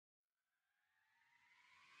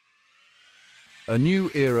A new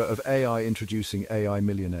era of AI introducing AI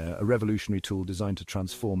Millionaire, a revolutionary tool designed to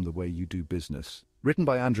transform the way you do business. Written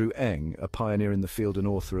by Andrew Ng, a pioneer in the field and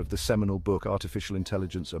author of the seminal book Artificial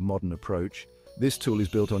Intelligence: A Modern Approach, this tool is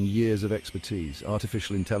built on years of expertise.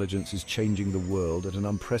 Artificial intelligence is changing the world at an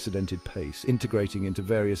unprecedented pace, integrating into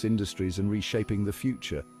various industries and reshaping the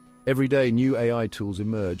future. Every day, new AI tools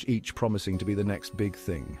emerge, each promising to be the next big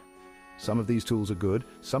thing. Some of these tools are good,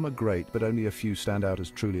 some are great, but only a few stand out as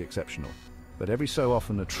truly exceptional. But every so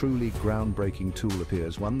often, a truly groundbreaking tool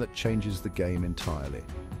appears, one that changes the game entirely.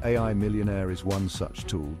 AI Millionaire is one such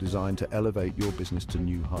tool designed to elevate your business to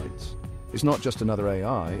new heights. It's not just another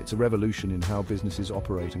AI, it's a revolution in how businesses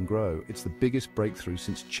operate and grow. It's the biggest breakthrough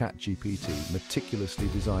since ChatGPT, meticulously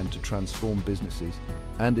designed to transform businesses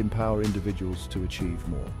and empower individuals to achieve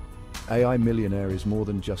more. AI Millionaire is more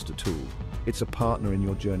than just a tool. It's a partner in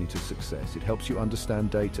your journey to success. It helps you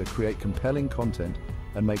understand data, create compelling content,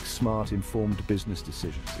 and make smart, informed business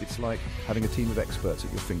decisions. It's like having a team of experts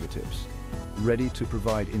at your fingertips, ready to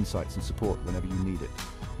provide insights and support whenever you need it.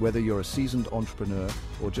 Whether you're a seasoned entrepreneur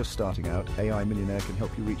or just starting out, AI Millionaire can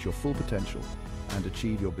help you reach your full potential and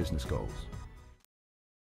achieve your business goals.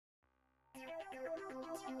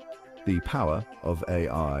 The power of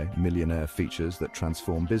AI Millionaire features that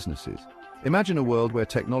transform businesses. Imagine a world where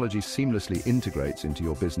technology seamlessly integrates into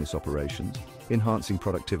your business operations, enhancing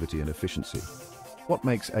productivity and efficiency. What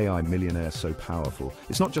makes AI Millionaire so powerful?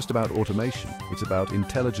 It's not just about automation, it's about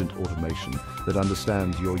intelligent automation that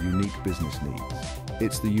understands your unique business needs.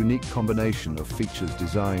 It's the unique combination of features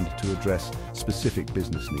designed to address specific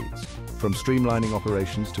business needs. From streamlining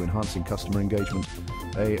operations to enhancing customer engagement,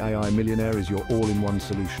 AI Millionaire is your all-in-one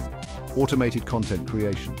solution. Automated content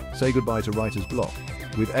creation. Say goodbye to writer's block.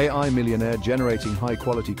 With AI Millionaire, generating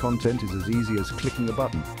high-quality content is as easy as clicking a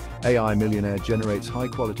button. AI Millionaire generates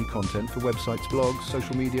high-quality content for websites, blogs,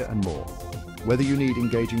 social media, and more. Whether you need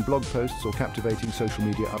engaging blog posts or captivating social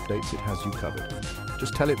media updates, it has you covered.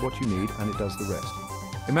 Just tell it what you need and it does the rest.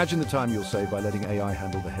 Imagine the time you'll save by letting AI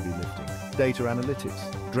handle the heavy lifting. Data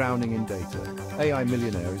analytics, drowning in data. AI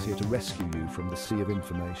Millionaire is here to rescue you from the sea of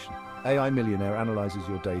information. AI Millionaire analyzes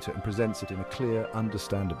your data and presents it in a clear,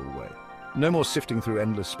 understandable way. No more sifting through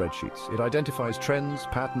endless spreadsheets. It identifies trends,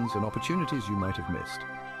 patterns, and opportunities you might have missed.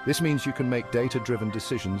 This means you can make data-driven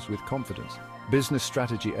decisions with confidence. Business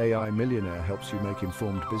Strategy AI Millionaire helps you make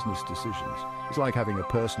informed business decisions. It's like having a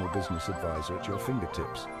personal business advisor at your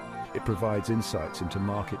fingertips. It provides insights into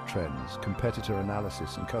market trends, competitor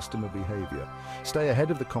analysis, and customer behavior. Stay ahead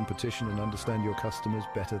of the competition and understand your customers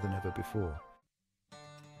better than ever before.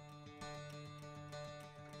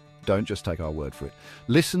 Don't just take our word for it.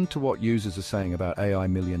 Listen to what users are saying about AI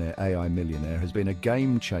Millionaire. AI Millionaire has been a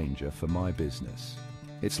game changer for my business.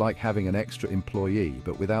 It's like having an extra employee,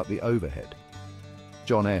 but without the overhead.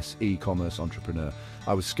 John S., e-commerce entrepreneur.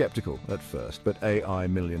 I was skeptical at first, but AI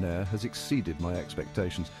Millionaire has exceeded my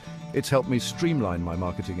expectations. It's helped me streamline my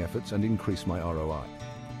marketing efforts and increase my ROI.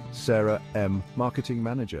 Sarah M., marketing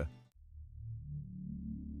manager.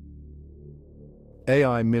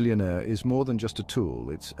 AI Millionaire is more than just a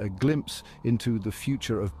tool. It's a glimpse into the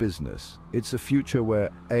future of business. It's a future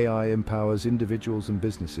where AI empowers individuals and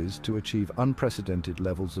businesses to achieve unprecedented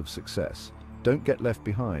levels of success. Don't get left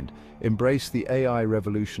behind. Embrace the AI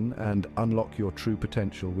revolution and unlock your true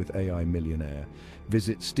potential with AI Millionaire.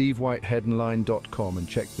 Visit stevewhiteheadline.com and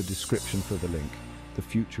check the description for the link. The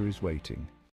future is waiting.